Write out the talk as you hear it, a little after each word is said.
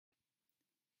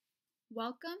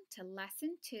Welcome to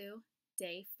Lesson 2,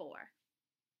 Day 4.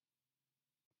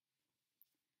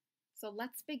 So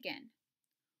let's begin.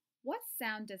 What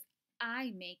sound does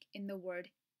I make in the word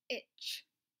itch?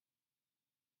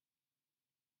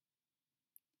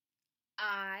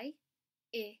 I,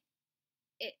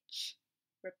 itch.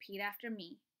 Repeat after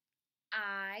me.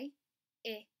 I,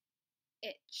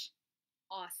 itch.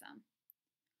 Awesome.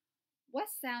 What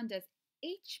sound does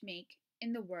H make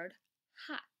in the word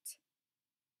hot?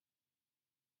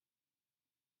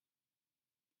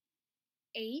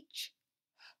 H,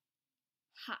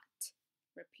 hot.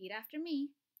 Repeat after me.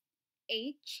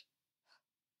 H,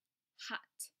 hot.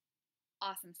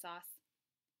 Awesome sauce.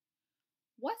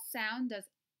 What sound does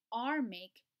R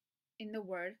make in the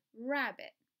word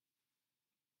rabbit?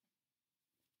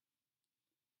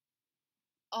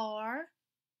 R,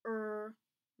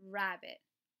 rabbit.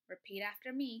 Repeat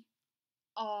after me.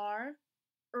 R,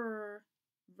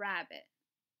 rabbit.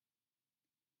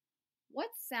 What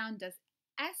sound does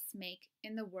S make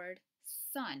in the word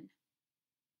sun?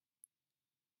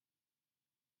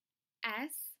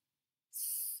 S,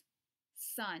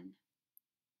 sun.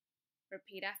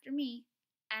 Repeat after me.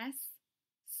 S,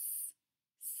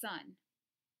 sun.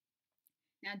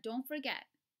 Now don't forget,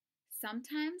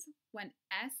 sometimes when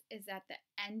S is at the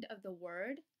end of the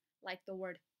word, like the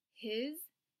word his,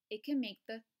 it can make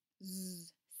the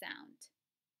Z sound.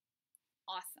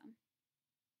 Awesome.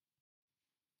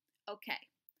 Okay,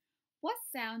 what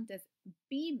sound does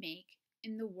B make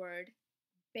in the word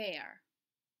bear?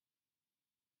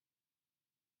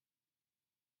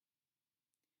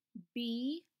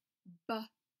 B,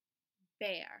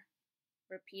 bear.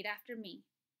 Repeat after me.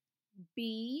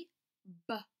 B,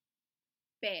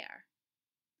 bear.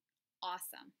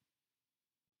 Awesome.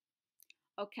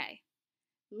 Okay,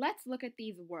 let's look at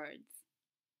these words.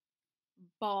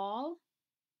 Ball,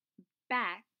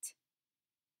 bat,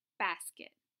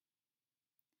 basket.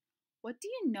 What do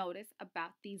you notice about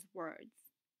these words?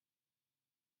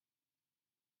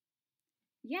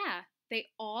 Yeah, they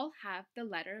all have the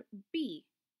letter B.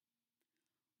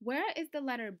 Where is the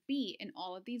letter B in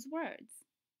all of these words?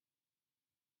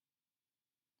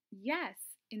 Yes,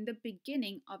 in the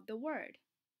beginning of the word.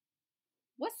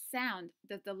 What sound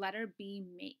does the letter B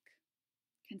make?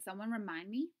 Can someone remind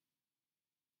me?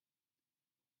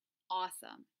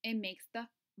 Awesome. It makes the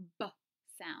B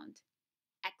sound.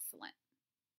 Excellent.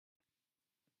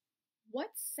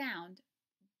 What sound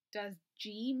does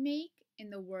G make in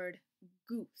the word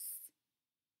goose?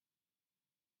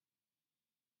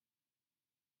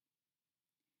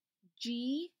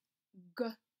 G,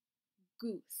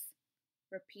 goose.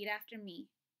 Repeat after me.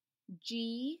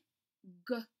 G,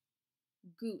 goose.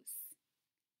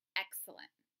 Excellent.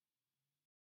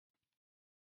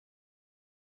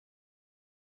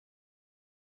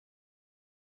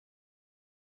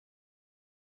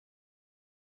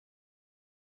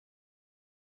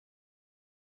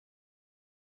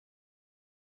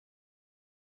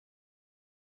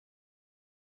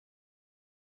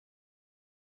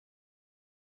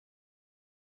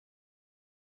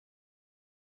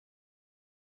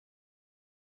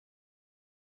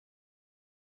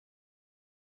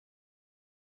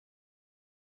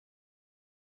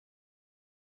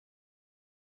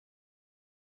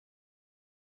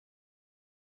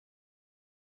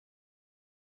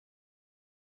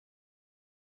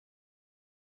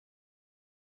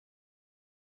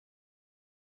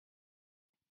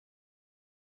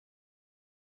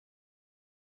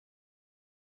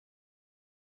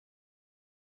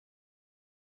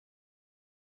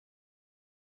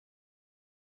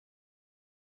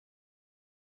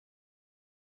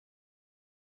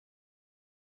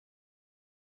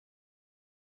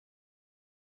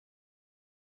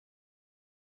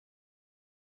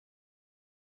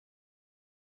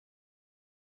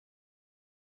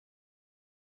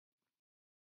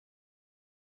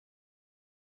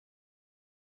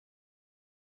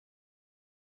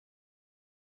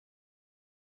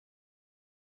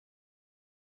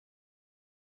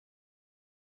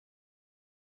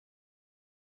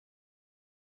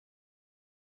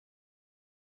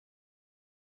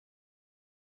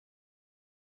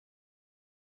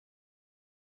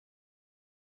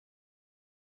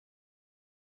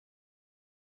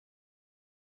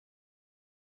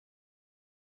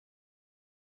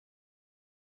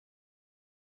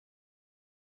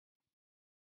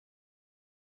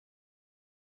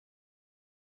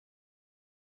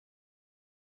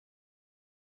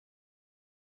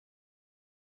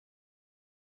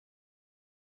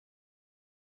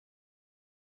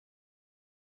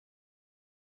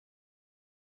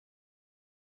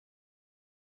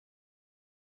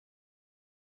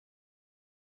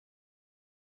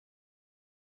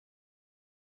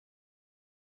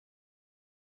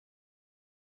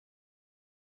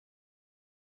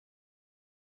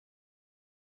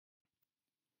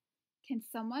 Can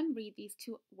someone read these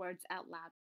two words out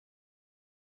loud?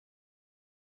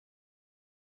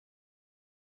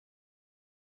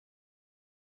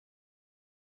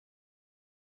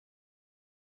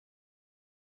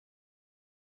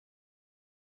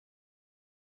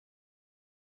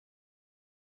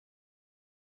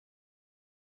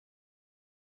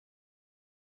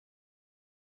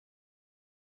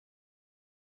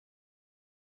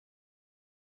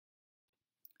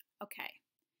 Okay,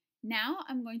 now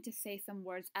I'm going to say some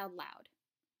words out loud.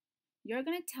 You're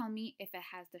going to tell me if it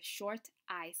has the short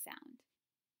I sound.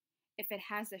 If it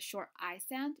has the short I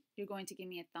sound, you're going to give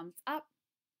me a thumbs up.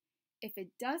 If it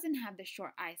doesn't have the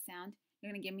short I sound,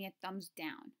 you're going to give me a thumbs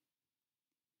down.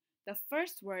 The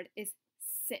first word is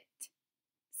sit.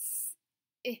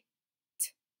 S-it.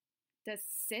 Does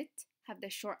sit have the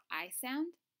short I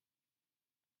sound?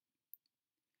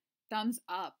 Thumbs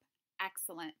up.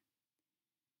 Excellent.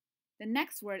 The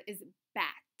next word is bat.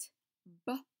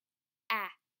 B-at.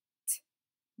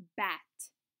 Bat.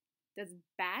 Does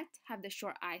bat have the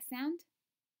short I sound?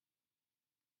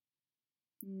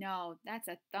 No, that's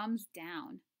a thumbs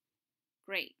down.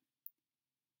 Great.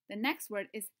 The next word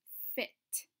is fit.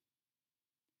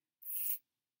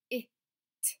 F-it.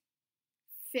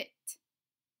 Fit.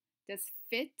 Does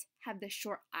fit have the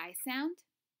short I sound?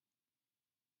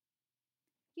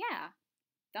 Yeah,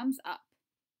 thumbs up.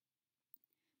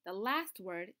 The last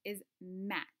word is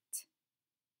mat.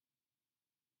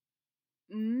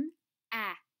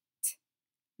 M-at.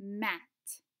 Mat.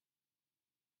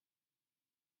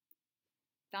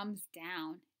 Thumbs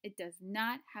down. It does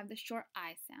not have the short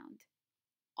I sound.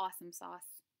 Awesome sauce.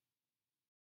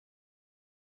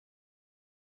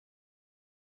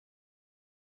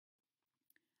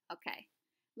 Okay,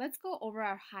 let's go over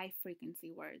our high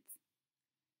frequency words.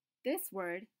 This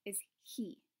word is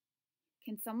he.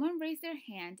 Can someone raise their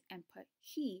hand and put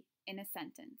he in a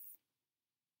sentence?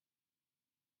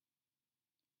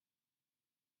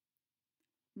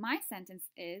 My sentence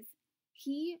is,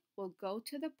 he will go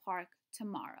to the park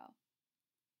tomorrow.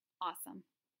 Awesome.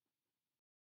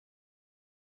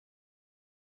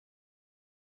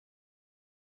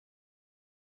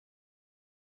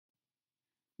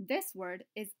 This word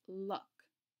is look.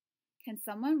 Can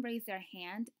someone raise their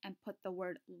hand and put the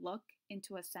word look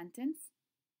into a sentence?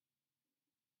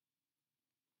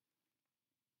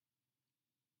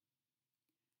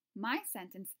 My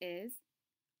sentence is,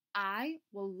 I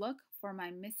will look for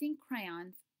my missing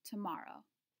crayons tomorrow.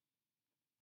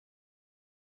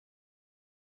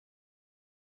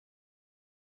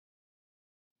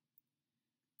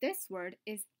 This word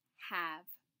is have.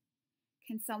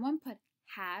 Can someone put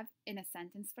have in a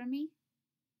sentence for me?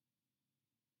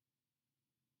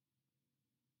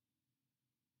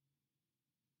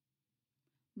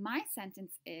 My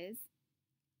sentence is,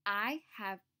 I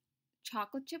have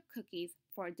chocolate chip cookies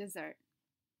for dessert.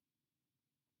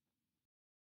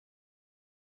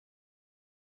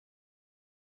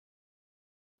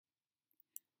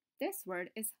 This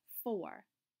word is for.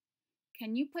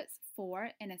 Can you put for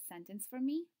in a sentence for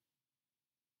me?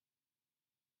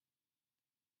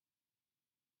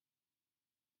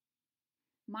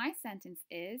 My sentence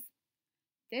is,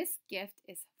 this gift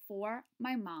is for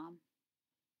my mom.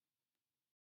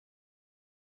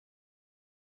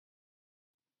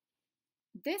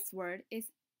 This word is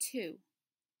to.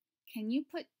 Can you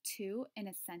put to in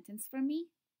a sentence for me?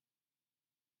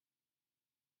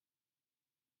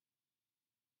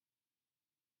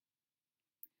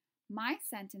 My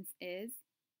sentence is,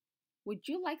 would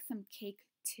you like some cake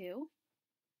too?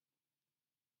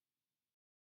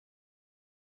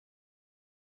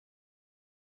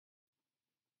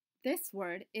 This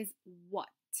word is what.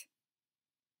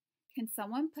 Can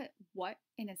someone put what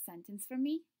in a sentence for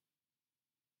me?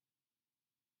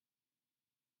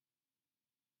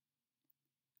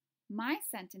 My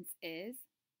sentence is,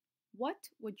 what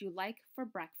would you like for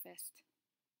breakfast?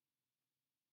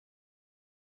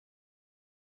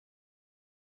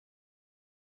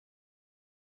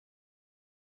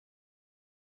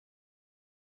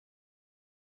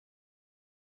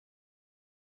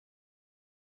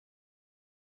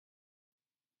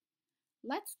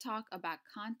 Let's talk about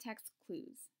context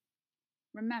clues.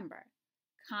 Remember,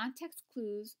 context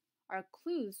clues are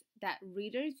clues that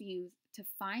readers use to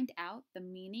find out the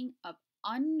meaning of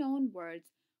unknown words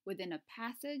within a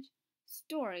passage,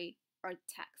 story, or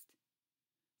text.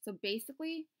 So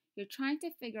basically, you're trying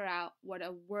to figure out what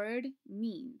a word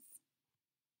means.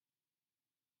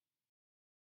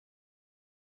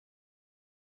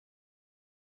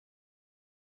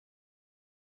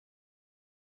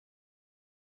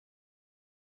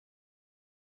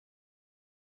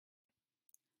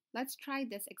 Let's try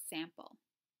this example.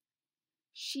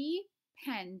 She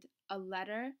penned a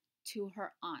letter to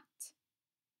her aunt.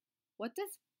 What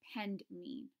does penned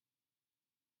mean?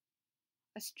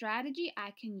 A strategy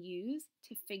I can use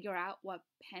to figure out what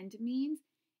penned means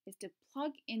is to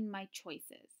plug in my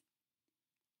choices.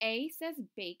 A says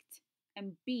baked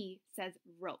and B says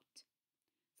wrote.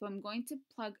 So I'm going to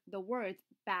plug the words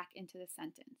back into the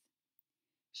sentence.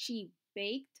 She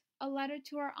baked a letter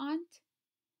to her aunt,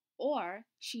 or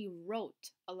she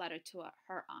wrote a letter to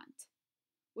her aunt.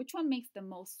 Which one makes the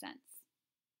most sense?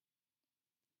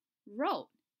 Wrote.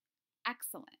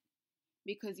 Excellent.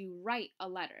 Because you write a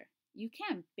letter. You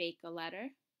can't bake a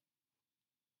letter.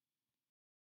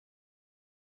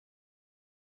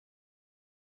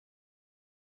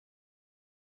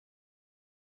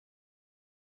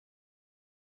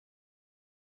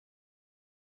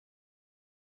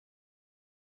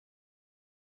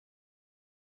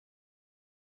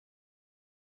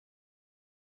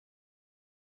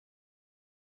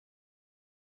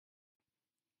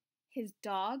 His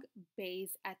dog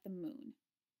bathes at the moon.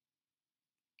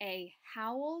 A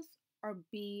howls or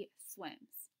B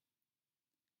swims.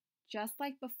 Just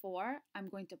like before, I'm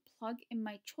going to plug in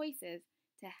my choices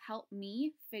to help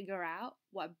me figure out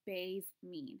what bathes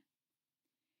mean.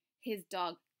 His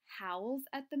dog howls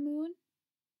at the moon,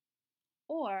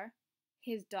 or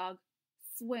his dog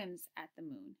swims at the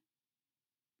moon.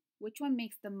 Which one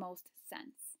makes the most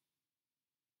sense?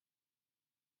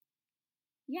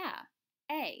 Yeah,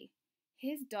 A.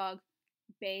 His dog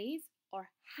bathes or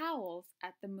howls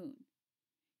at the moon.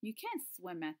 You can't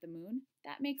swim at the moon.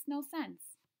 That makes no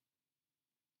sense.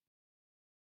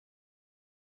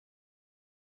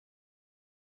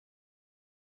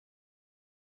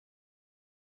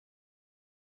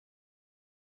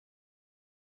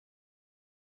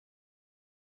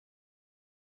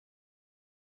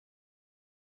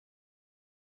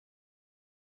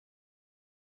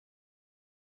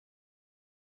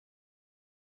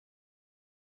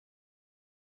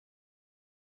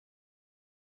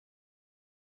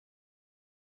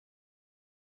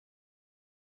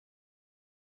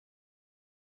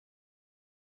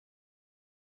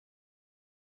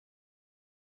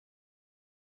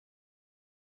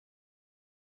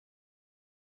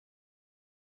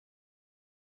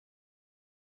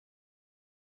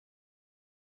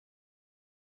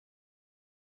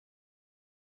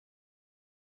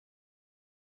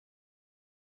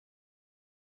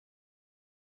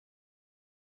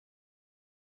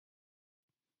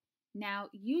 Now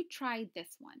you try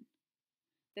this one.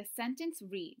 The sentence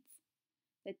reads,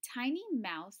 "The tiny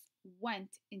mouse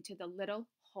went into the little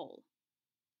hole."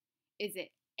 Is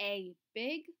it A,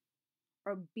 big,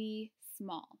 or B,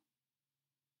 small?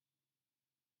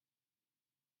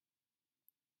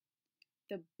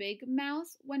 The big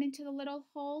mouse went into the little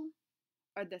hole,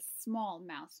 or the small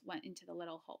mouse went into the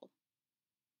little hole?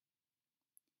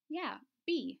 Yeah,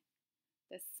 B.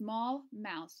 The small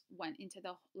mouse went into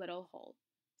the little hole.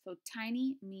 So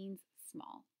tiny means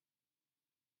small.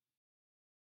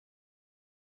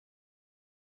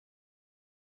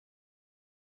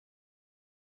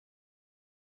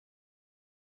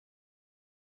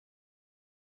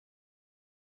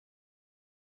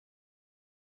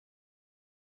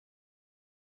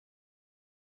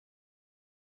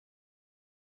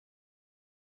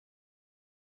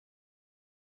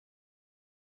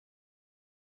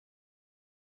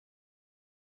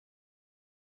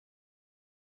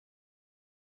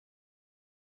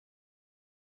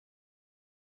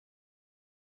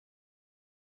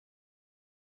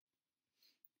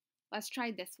 Let's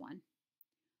try this one.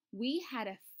 We had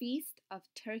a feast of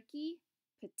turkey,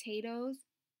 potatoes,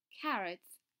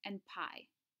 carrots, and pie.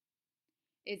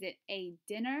 Is it A,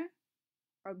 dinner,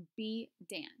 or B,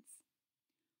 dance?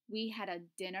 We had a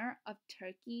dinner of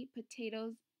turkey,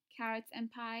 potatoes, carrots,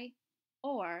 and pie,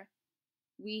 or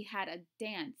we had a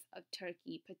dance of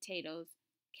turkey, potatoes,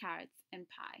 carrots, and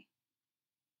pie.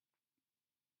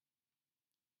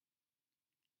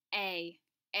 A.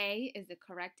 A is the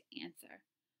correct answer.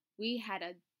 We had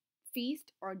a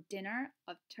feast or dinner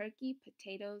of turkey,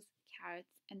 potatoes,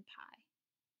 carrots, and pie.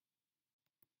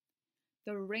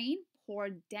 The rain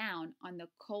poured down on the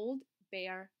cold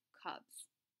bear cubs.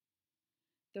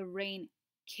 The rain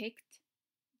kicked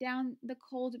down the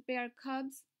cold bear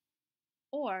cubs,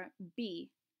 or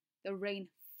B, the rain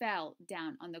fell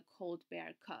down on the cold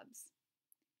bear cubs.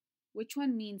 Which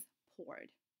one means poured?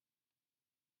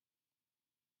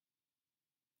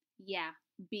 Yeah,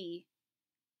 B,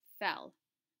 fell.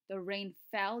 The rain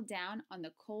fell down on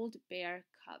the cold bear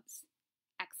cubs.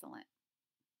 Excellent.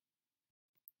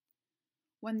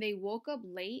 When they woke up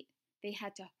late, they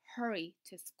had to hurry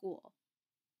to school.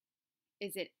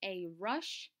 Is it A,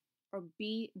 rush, or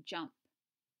B, jump?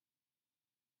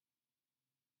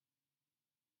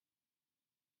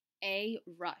 A,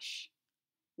 rush.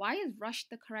 Why is rush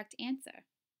the correct answer?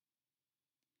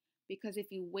 Because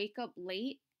if you wake up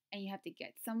late and you have to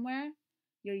get somewhere,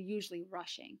 you're usually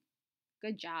rushing.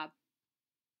 Good job.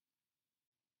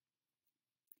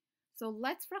 So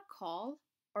let's recall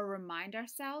or remind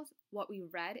ourselves what we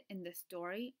read in the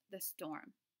story, The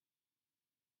Storm.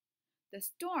 The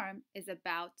Storm is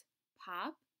about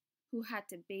Pop, who had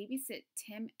to babysit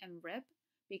Tim and Rip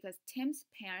because Tim's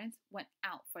parents went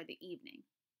out for the evening.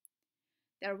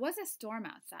 There was a storm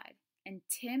outside, and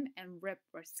Tim and Rip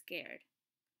were scared.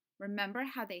 Remember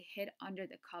how they hid under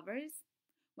the covers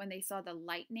when they saw the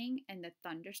lightning and the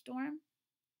thunderstorm?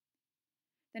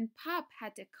 Then Pop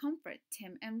had to comfort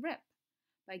Tim and Rip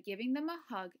by giving them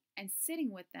a hug and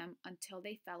sitting with them until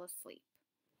they fell asleep.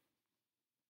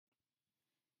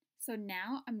 So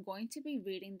now I'm going to be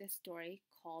reading the story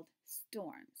called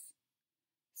Storms.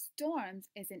 Storms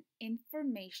is an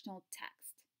informational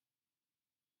text.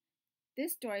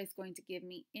 This story is going to give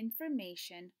me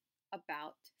information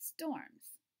about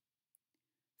storms.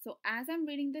 So as I'm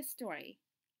reading this story,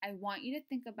 I want you to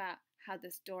think about how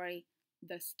the story,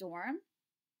 The Storm,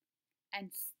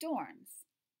 and storms,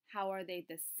 how are they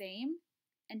the same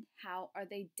and how are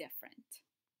they different?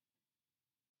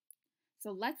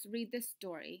 So let's read the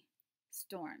story,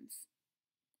 Storms.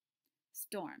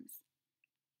 Storms.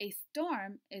 A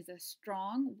storm is a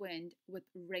strong wind with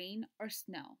rain or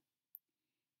snow.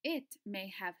 It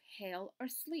may have hail or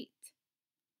sleet.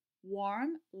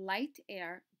 Warm, light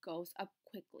air goes up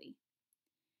quickly.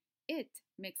 It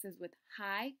mixes with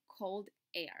high, cold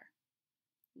air.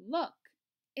 Look,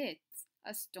 it's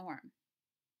a storm.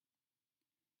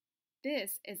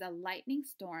 This is a lightning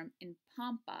storm in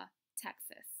Pampa,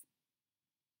 Texas.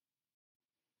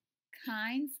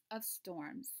 Kinds of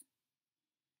storms.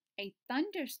 A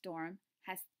thunderstorm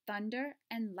has thunder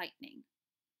and lightning.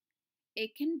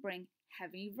 It can bring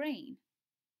heavy rain.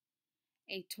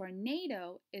 A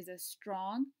tornado is a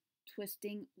strong,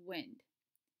 twisting wind.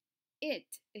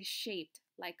 It is shaped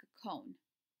like a cone.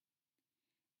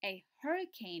 A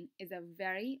hurricane is a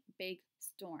very big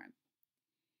storm.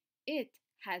 It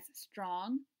has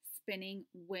strong, spinning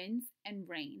winds and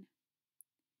rain.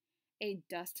 A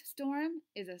dust storm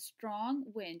is a strong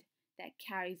wind that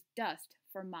carries dust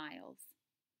for miles.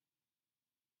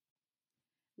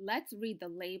 Let's read the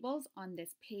labels on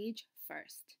this page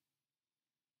first.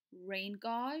 Rain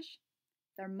gauge,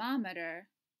 thermometer,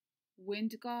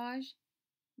 wind gauge,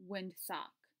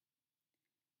 windsock.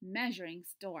 Measuring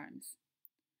storms.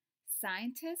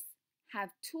 Scientists have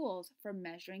tools for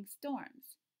measuring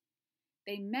storms.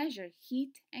 They measure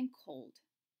heat and cold.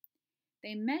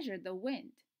 They measure the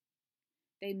wind.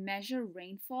 They measure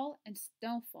rainfall and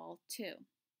snowfall too.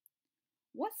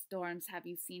 What storms have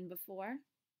you seen before?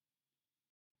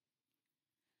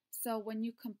 So when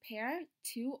you compare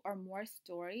two or more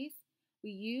stories,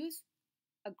 we use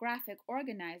a graphic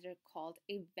organizer called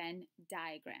a Venn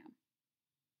diagram.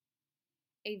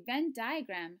 A Venn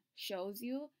diagram shows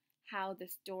you how the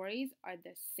stories are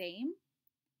the same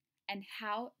and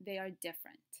how they are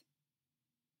different.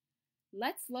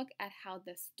 Let's look at how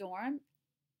the storm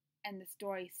and the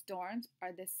story Storms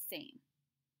are the same.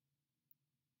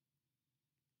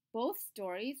 Both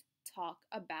stories talk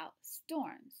about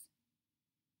storms.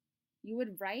 You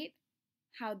would write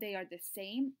how they are the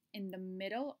same in the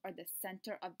middle or the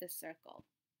center of the circle.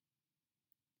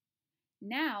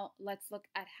 Now let's look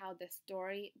at how the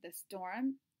story The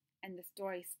Storm and the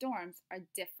story Storms are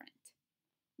different.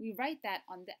 We write that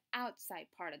on the outside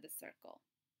part of the circle.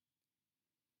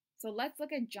 So let's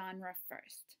look at genre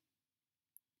first.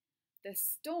 The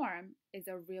Storm is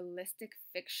a realistic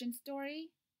fiction story,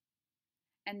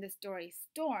 and the story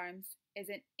Storms is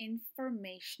an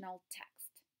informational text.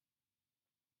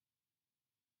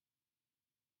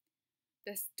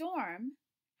 The Storm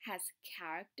has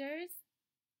characters,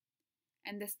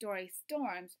 and the story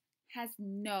Storms has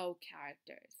no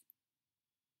characters.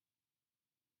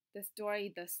 The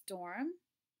story The Storm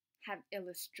have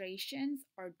illustrations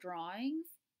or drawings,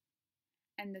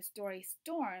 and the story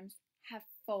Storms have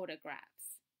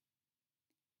photographs.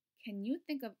 Can you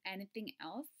think of anything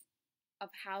else of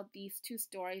how these two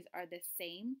stories are the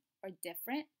same or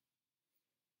different?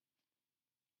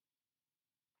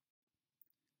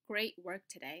 Great work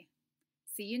today.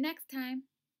 See you next time.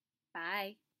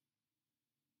 Bye.